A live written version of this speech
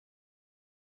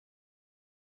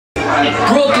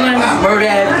Brooklyn, Murder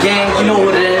Ave Gang, you know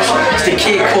what it is. It's the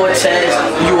kid Cortez.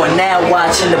 You are now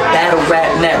watching the Battle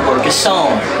Rap Network. It's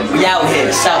on. We out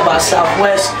here, South by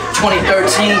Southwest,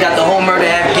 2013. Got the whole Murder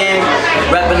Ave Gang,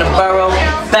 rapping the borough.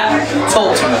 Back,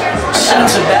 talk to me. Shout out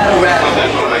to Battle Rap.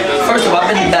 First of all, I've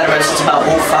been in Battle Rap since about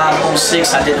 05,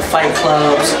 06. I did the fight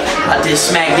clubs. I did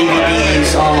Smack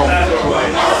DVDs,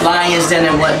 Lions Den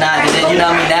and whatnot. And then, you know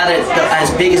what I mean, now that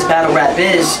as big as Battle Rap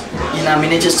is, you know what I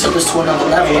mean, it just took us to another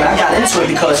level. And I got into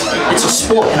it because it's a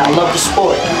sport and I love the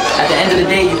sport. At the end of the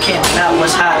day, you can't tell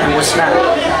what's hot and what's not.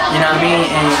 You know what I mean?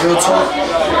 And real talk,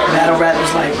 Battle Rap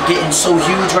is like getting so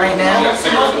huge right now.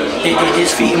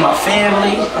 It's feeding my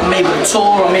family. I'm able to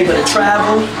tour, I'm able to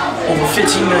travel. Over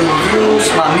 15 million views.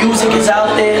 My music is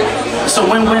out there. It's a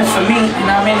win-win for me. You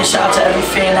know what I mean? And shout out to every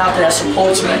fan out there that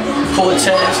supports me.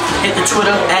 Cortez. Hit the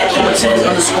Twitter at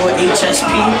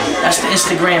Cortez_HSP. That's the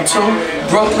Instagram too.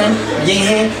 Brooklyn,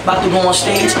 yeah, about to go on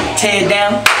stage, tear it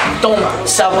down, boom,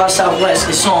 South by Southwest.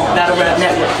 It's on Battle Rap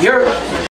Network. You're